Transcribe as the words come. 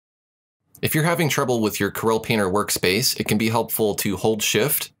If you're having trouble with your Corel Painter workspace, it can be helpful to hold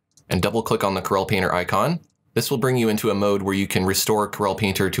Shift and double-click on the Corel Painter icon. This will bring you into a mode where you can restore Corel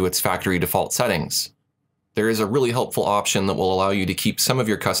Painter to its factory default settings. There is a really helpful option that will allow you to keep some of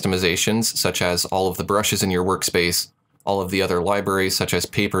your customizations, such as all of the brushes in your workspace, all of the other libraries such as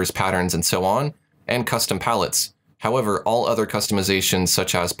papers, patterns, and so on, and custom palettes. However, all other customizations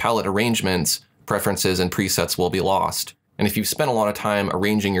such as palette arrangements, preferences, and presets will be lost. And if you've spent a lot of time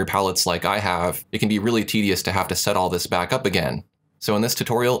arranging your palettes like I have, it can be really tedious to have to set all this back up again. So in this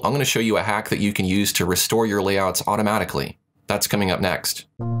tutorial, I'm going to show you a hack that you can use to restore your layouts automatically. That's coming up next.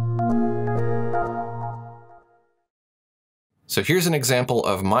 So here's an example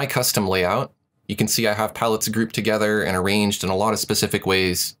of my custom layout. You can see I have palettes grouped together and arranged in a lot of specific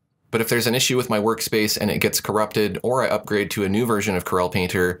ways. But if there's an issue with my workspace and it gets corrupted, or I upgrade to a new version of Corel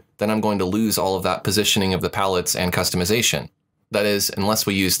Painter, then I'm going to lose all of that positioning of the palettes and customization. That is, unless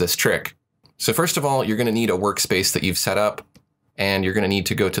we use this trick. So first of all, you're going to need a workspace that you've set up, and you're going to need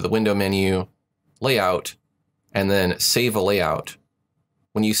to go to the window menu, layout, and then save a layout.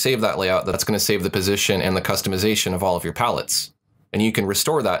 When you save that layout, that's going to save the position and the customization of all of your palettes. And you can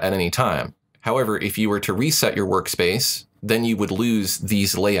restore that at any time. However, if you were to reset your workspace, then you would lose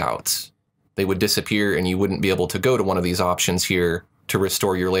these layouts. They would disappear and you wouldn't be able to go to one of these options here to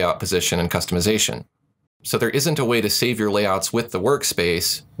restore your layout position and customization. So there isn't a way to save your layouts with the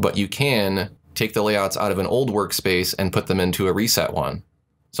workspace, but you can take the layouts out of an old workspace and put them into a reset one.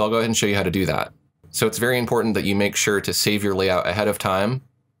 So I'll go ahead and show you how to do that. So it's very important that you make sure to save your layout ahead of time.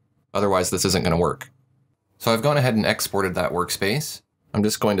 Otherwise, this isn't going to work. So I've gone ahead and exported that workspace. I'm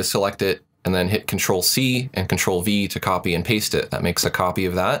just going to select it and then hit Control-C and Control-V to copy and paste it. That makes a copy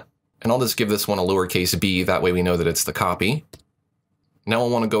of that. And I'll just give this one a lowercase b, that way we know that it's the copy. Now I'll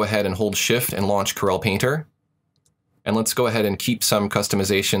want to go ahead and hold Shift and launch Corel Painter. And let's go ahead and keep some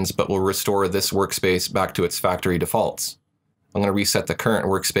customizations, but we'll restore this workspace back to its factory defaults. I'm going to reset the current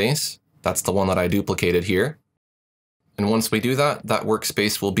workspace. That's the one that I duplicated here. And once we do that, that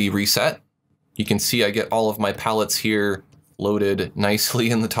workspace will be reset. You can see I get all of my palettes here loaded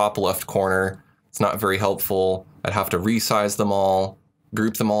nicely in the top left corner. It's not very helpful. I'd have to resize them all,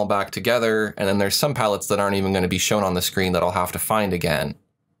 group them all back together, and then there's some palettes that aren't even going to be shown on the screen that I'll have to find again.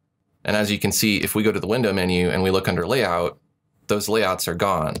 And as you can see, if we go to the window menu and we look under layout, those layouts are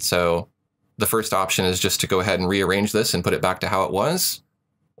gone. So the first option is just to go ahead and rearrange this and put it back to how it was.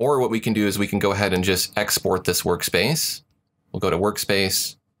 Or what we can do is we can go ahead and just export this workspace. We'll go to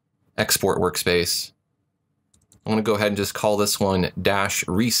Workspace, Export Workspace. I'm going to go ahead and just call this one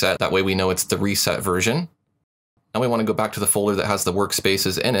 -reset. That way we know it's the reset version. Now we want to go back to the folder that has the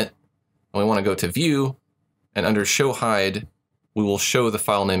workspaces in it. And we want to go to View, and under Show Hide, we will show the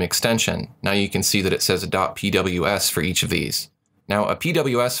file name extension. Now you can see that it says .pws for each of these. Now a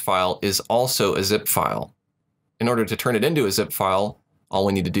PWS file is also a zip file. In order to turn it into a zip file, all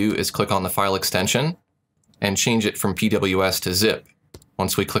we need to do is click on the file extension and change it from PWS to zip.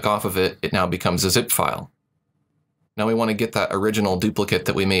 Once we click off of it, it now becomes a zip file. Now we want to get that original duplicate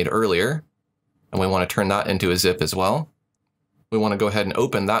that we made earlier, and we want to turn that into a zip as well. We want to go ahead and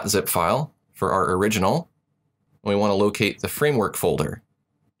open that zip file for our original. And we want to locate the framework folder.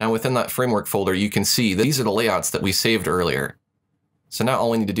 Now within that framework folder, you can see that these are the layouts that we saved earlier. So now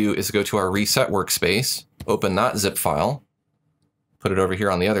all we need to do is go to our reset workspace, open that zip file, put it over here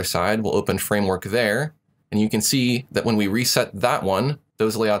on the other side. We'll open framework there, and you can see that when we reset that one,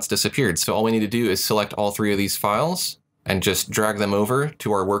 those layouts disappeared. So all we need to do is select all three of these files and just drag them over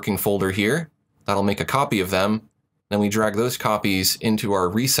to our working folder here. That'll make a copy of them. Then we drag those copies into our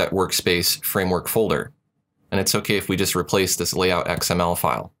reset workspace framework folder. And it's okay if we just replace this layout XML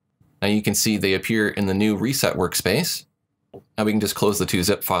file. Now you can see they appear in the new reset workspace. Now we can just close the two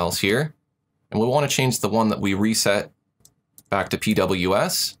zip files here. And we'll want to change the one that we reset back to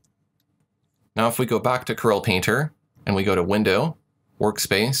PWS. Now if we go back to Corel Painter and we go to Window,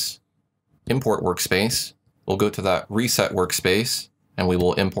 Workspace, Import Workspace, we'll go to that reset workspace and we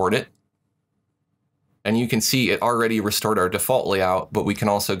will import it. And you can see it already restored our default layout, but we can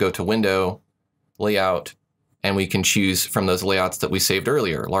also go to Window, Layout, and we can choose from those layouts that we saved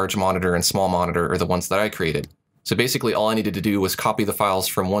earlier. Large monitor and small monitor are the ones that I created. So basically all I needed to do was copy the files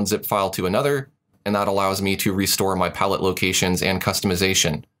from one zip file to another, and that allows me to restore my palette locations and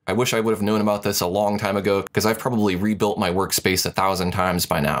customization. I wish I would have known about this a long time ago, because I've probably rebuilt my workspace 1,000 times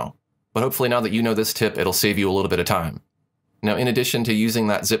by now. But hopefully now that you know this tip, it'll save you a little bit of time. Now, in addition to using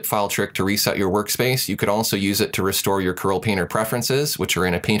that zip file trick to reset your workspace, you could also use it to restore your Corel Painter preferences, which are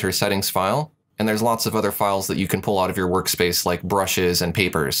in a Painter settings file. And there's lots of other files that you can pull out of your workspace, like brushes and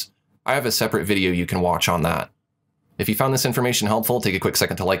papers. I have a separate video you can watch on that. If you found this information helpful, take a quick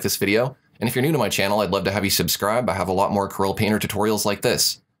second to like this video. And if you're new to my channel, I'd love to have you subscribe. I have a lot more Corel Painter tutorials like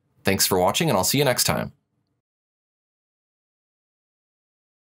this. Thanks for watching, and I'll see you next time.